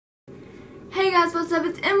Hey guys, what's up?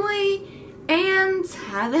 It's Emily, and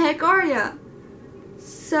how the heck are ya?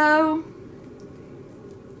 So,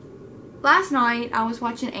 last night I was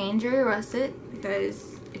watching Andrew Arrested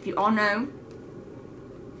because if you all know,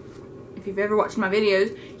 if you've ever watched my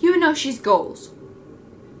videos, you would know she's goals.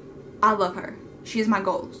 I love her. She is my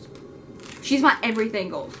goals. She's my everything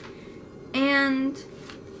goals. And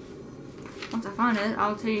once I find it,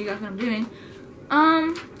 I'll tell you guys what I'm doing.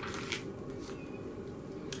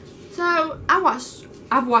 So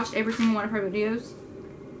I've watched every single one of her videos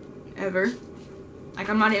ever. Like,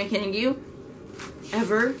 I'm not even kidding you.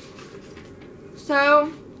 Ever.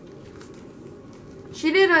 So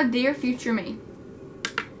she did a Dear Future Me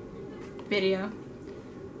video.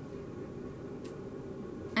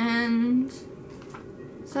 And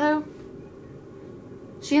so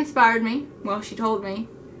she inspired me. Well, she told me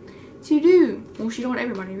to do, well, she told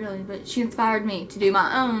everybody really, but she inspired me to do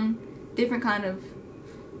my own different kind of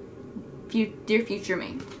Dear Future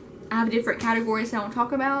Me. I have different categories that I want to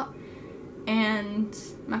talk about, and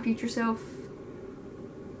my future self,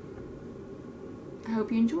 I hope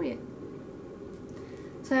you enjoy it.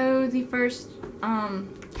 So the first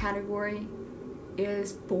category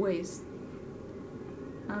is boys.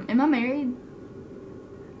 Am I married?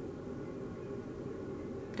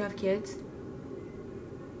 Do I have kids?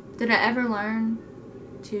 Did I ever learn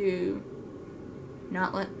to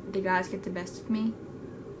not let the guys get the best of me?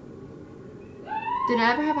 Did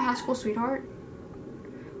I ever have a high school sweetheart?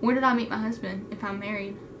 Where did I meet my husband if I'm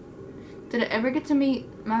married? Did I ever get to meet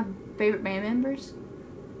my favorite band members?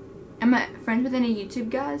 Am I friends with any YouTube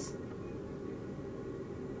guys?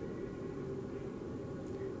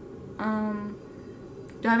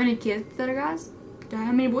 Do I have any kids that are guys?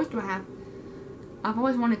 How many boys do I have? I've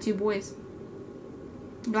always wanted 2 boys.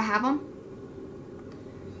 Do I have them?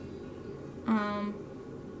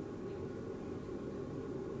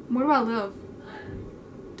 Where do I live?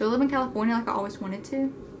 Do I live in California like I always wanted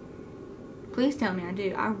to? Please tell me I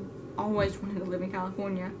do. I always wanted to live in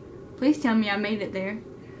California. Please tell me I made it there.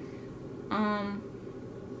 Am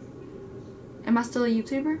I still a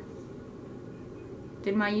YouTuber?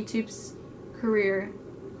 Did my YouTube's career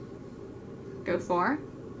go far?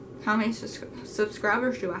 How many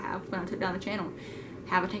subscribers do I have when I took down the channel?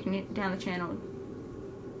 Have I taken down the channel?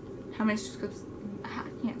 How many I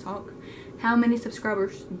can't talk. How many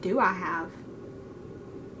subscribers do I have?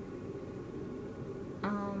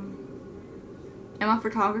 Am I a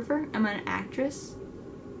photographer? Am I an actress?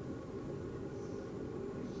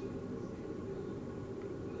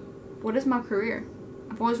 What is my career?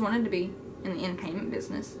 I've always wanted to be in the entertainment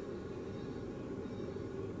business.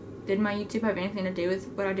 Did my YouTube have anything to do with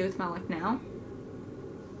what I do with my life now?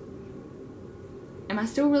 Am I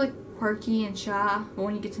still really quirky and shy? But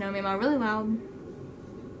when you get to know me, am I really loud?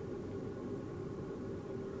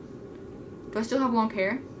 Do I still have long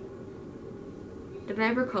hair? Did I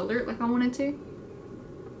ever color it like I wanted to?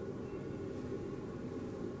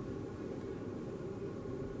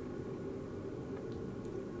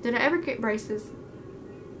 Did I ever get braces?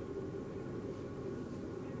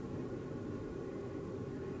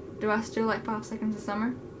 Do I still like 5 Seconds of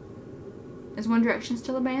Summer? Is One Direction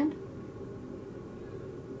still a band?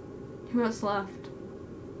 Who else left?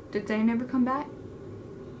 Did they never come back?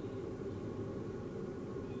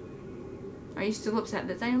 Are you still upset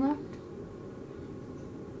that they left?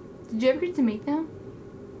 Did you ever get to meet them?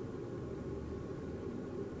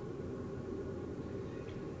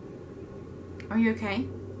 Are you okay?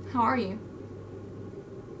 How are you?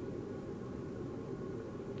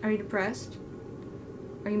 Are you depressed?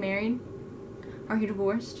 Are you married? Are you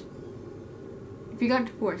divorced? If you got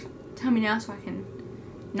divorced, tell me now so I can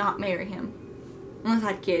not marry him. Unless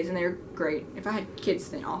I had kids and they're great. If I had kids,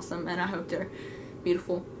 then awesome, and I hope they're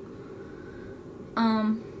beautiful.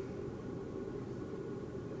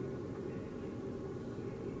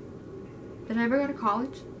 Did I ever go to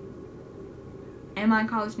college? Am I in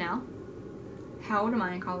college now? How old am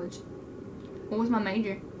I in college? What was my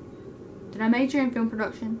major? Did I major in film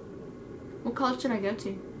production? What college did I go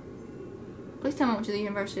to? Please tell me I went to the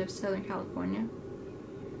University of Southern California.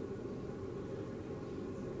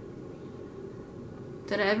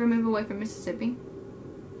 Did I ever move away from Mississippi?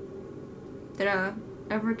 Did I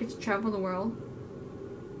ever get to travel the world?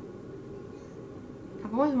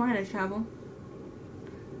 I've always wanted to travel.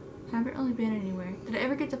 Haven't really been anywhere. Did I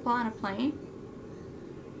ever get to fly on a plane?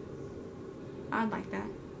 I'd like that.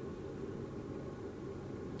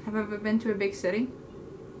 Have I ever been to a big city?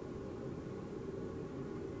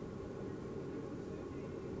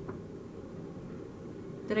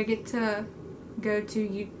 Did I get to go to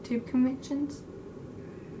YouTube conventions?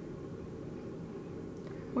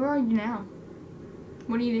 Where are you now?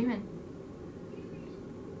 What are you doing?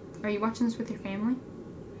 Are you watching this with your family?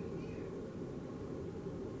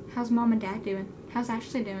 How's mom and dad doing? How's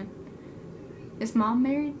Ashley doing? Is mom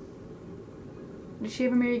married? Did she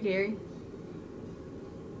ever marry Gary?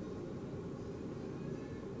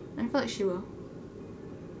 I feel like she will.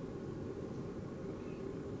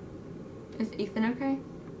 Is Ethan okay?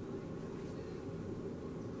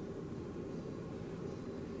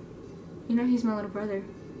 You know he's my little brother,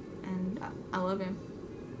 and I love him.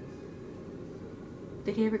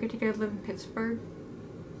 Did he ever get to go live in Pittsburgh?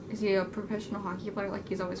 Is he a professional hockey player like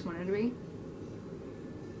he's always wanted to be?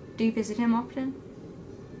 Do you visit him often?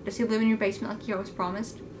 Does he live in your basement like he always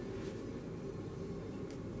promised?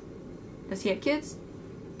 Does he have kids?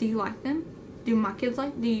 Do you like them? Do your kids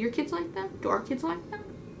like them? Do our kids like them?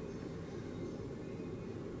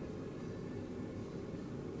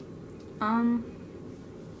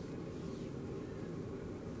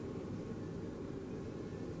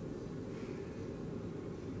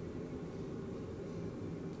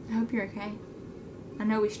 I hope you're okay. I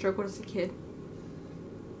know we struggled as a kid.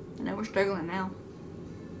 I know we're struggling now.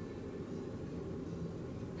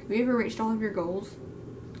 Have you ever reached all of your goals?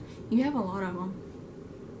 You have a lot of them.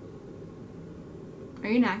 Are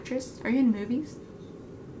you an actress? Are you in movies?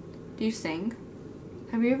 Do you sing?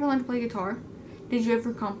 Have you ever learned to play guitar? Did you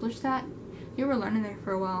ever accomplish that? You were learning there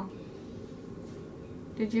for a while.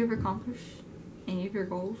 Did you ever accomplish any of your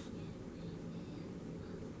goals?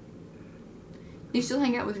 Do you still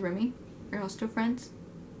hang out with Remy? Are y'all still friends?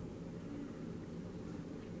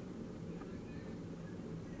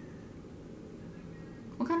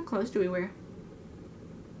 What kind of clothes do we wear?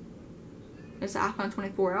 Is the iPhone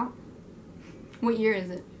 24 out? What year is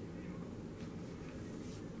it?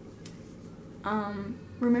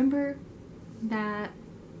 Remember that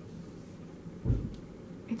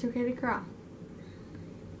it's okay to cry.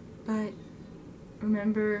 But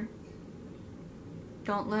remember,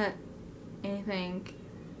 don't let anything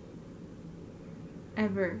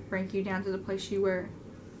ever bring you down to the place you were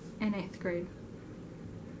in 8th grade.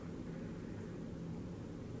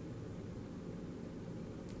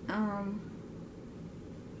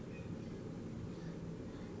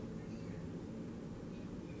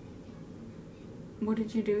 What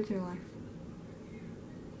did you do with your life?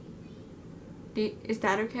 Is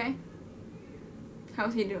Dad okay?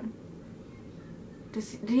 How's he doing?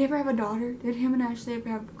 Did he ever have a daughter? Did him and Ashley ever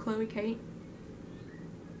have Chloe Kate?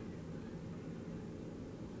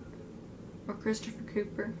 Or Christopher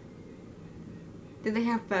Cooper? Did they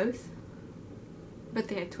have both? But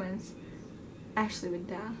they had twins. Ashley would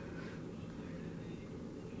die.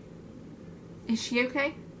 Is she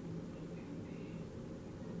okay?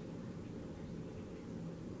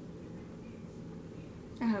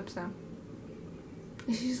 I hope so.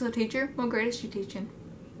 Is she still a teacher? What grade is she teaching?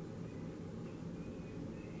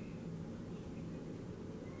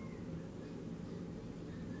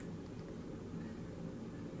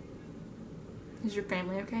 Is your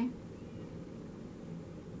family okay?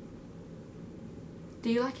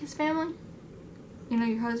 Do you like his family? You know,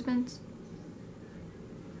 your husband's?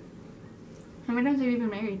 How many times have you been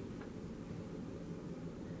married?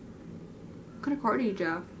 What kind of car do you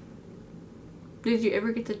drive? Did you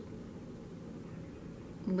ever get to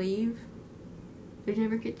leave? Did you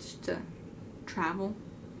ever get to travel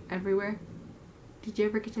everywhere? Did you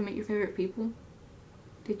ever get to meet your favorite people?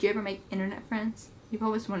 Did you ever make internet friends? You've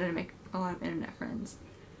always wanted to make a lot of internet friends.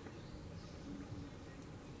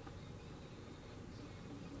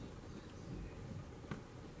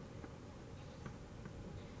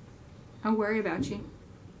 I worry about you.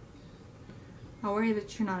 I worry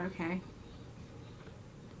that you're not okay.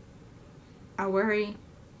 I worry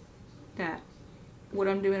that what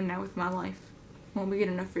I'm doing now with my life won't be good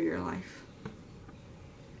enough for your life.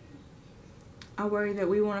 I worry that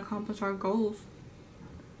we won't accomplish our goals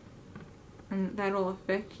and that'll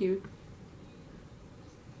affect you.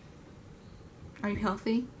 Are you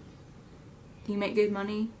healthy? Do you make good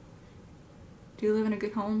money? Do you live in a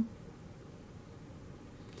good home?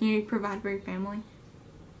 Can you provide for your family?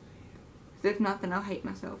 Because if not, then I'll hate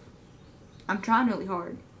myself. I'm trying really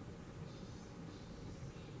hard.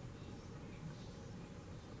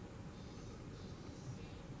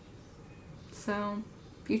 So,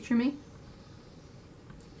 future me,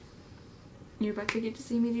 you're about to get to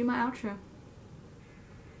see me do my outro.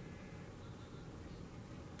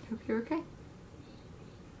 Hope you're okay.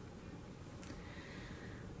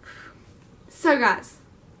 So guys,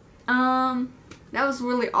 that was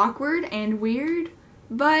really awkward and weird,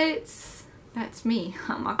 but that's me.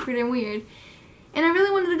 I'm awkward and weird. And I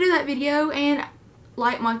really wanted to do that video, and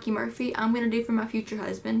like Mikey Murphy, I'm going to do for my future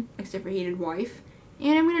husband, except for he did wife.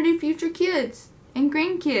 And I'm going to do future kids and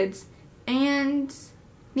grandkids and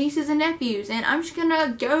nieces and nephews, and I'm just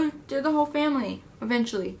gonna go to the whole family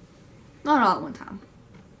eventually. Not all at one time.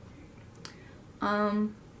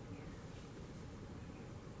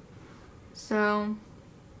 So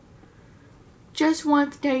just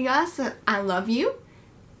want to tell you guys that I love you,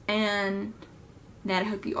 and that I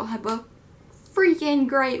hope you all have a freaking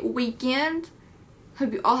great weekend.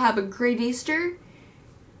 Hope you all have a great Easter,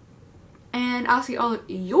 and I'll see all of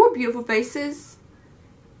your beautiful faces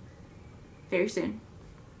very soon.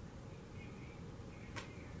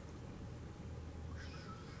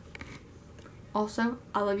 Also,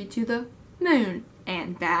 I love you to the moon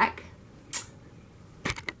and back.